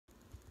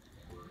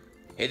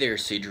Hey there,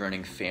 Sage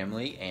Running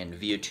family and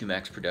VO2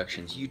 Max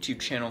Productions YouTube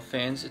channel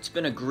fans. It's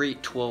been a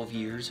great 12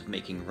 years of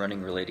making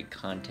running related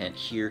content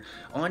here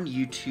on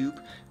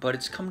YouTube, but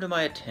it's come to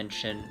my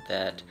attention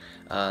that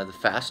the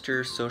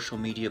faster social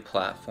media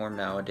platform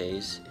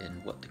nowadays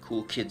and what the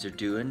cool kids are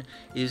doing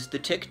is the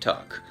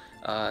TikTok.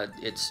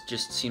 It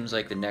just seems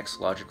like the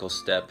next logical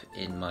step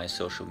in my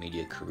social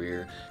media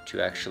career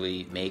to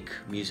actually make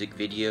music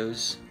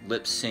videos,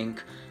 lip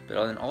sync,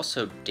 but then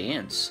also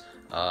dance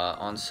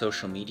on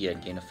social media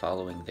and gain a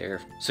following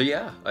there. So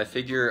yeah, I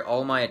figure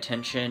all my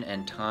attention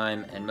and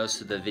time and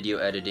most of the video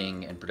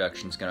editing and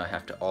production is gonna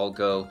have to all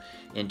go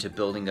into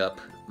building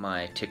up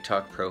my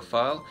TikTok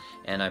profile,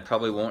 and I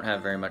probably won't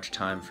have very much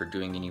time for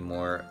doing any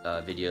more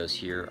videos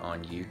here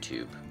on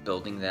YouTube.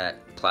 Building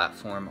that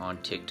platform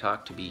on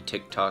TikTok to be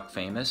TikTok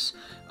famous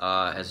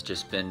has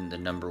just been the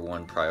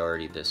 #1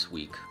 priority this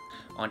week.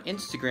 On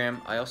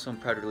Instagram, I also am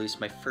proud to release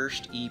my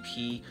first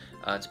EP.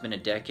 It's been a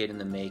decade in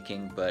the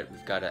making, but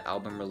we've got an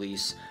album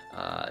release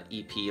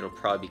EP. It'll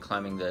probably be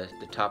climbing the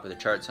top of the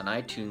charts on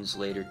iTunes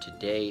later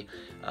today.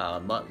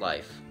 Mutt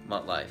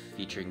Life,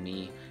 featuring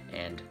me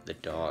and the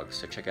dog.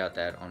 So check out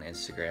that on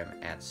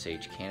Instagram at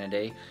Sage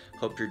Canaday.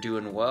 Hope you're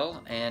doing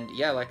well. And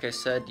yeah, like I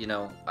said, you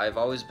know, I've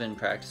always been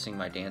practicing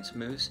my dance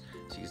moves.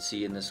 So you can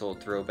see in this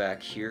old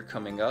throwback here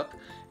coming up.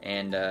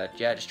 And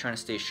yeah, just trying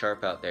to stay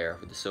sharp out there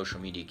with the social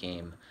media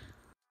game.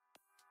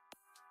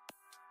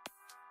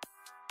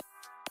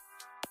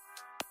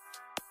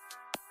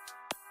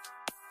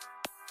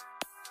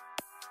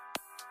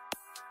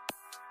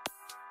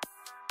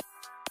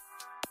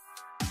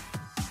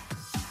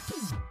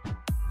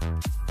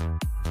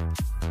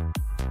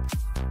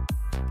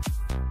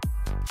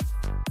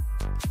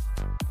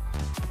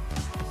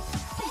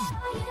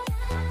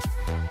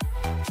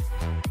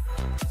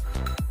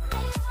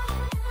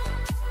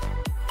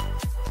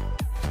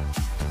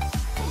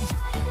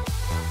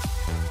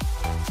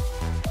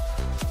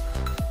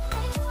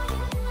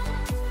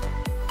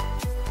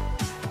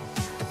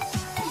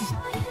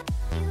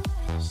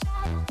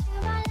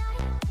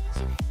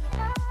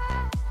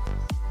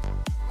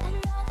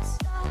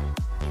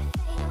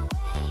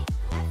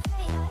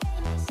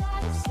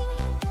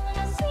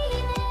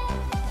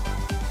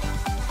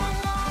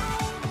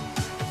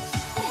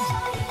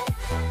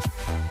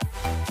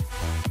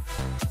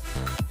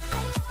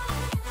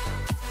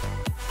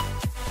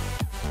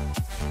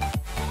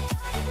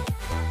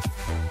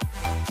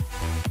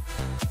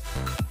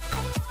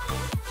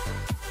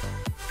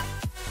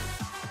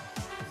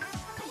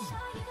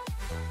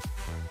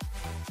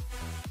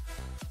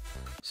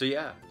 So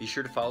yeah, be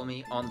sure to follow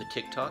me on the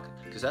TikTok,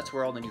 because that's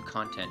where all the new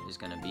content is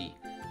going to be.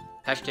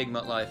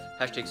 #MuttLife,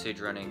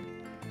 #SageRunning,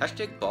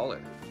 #Baller.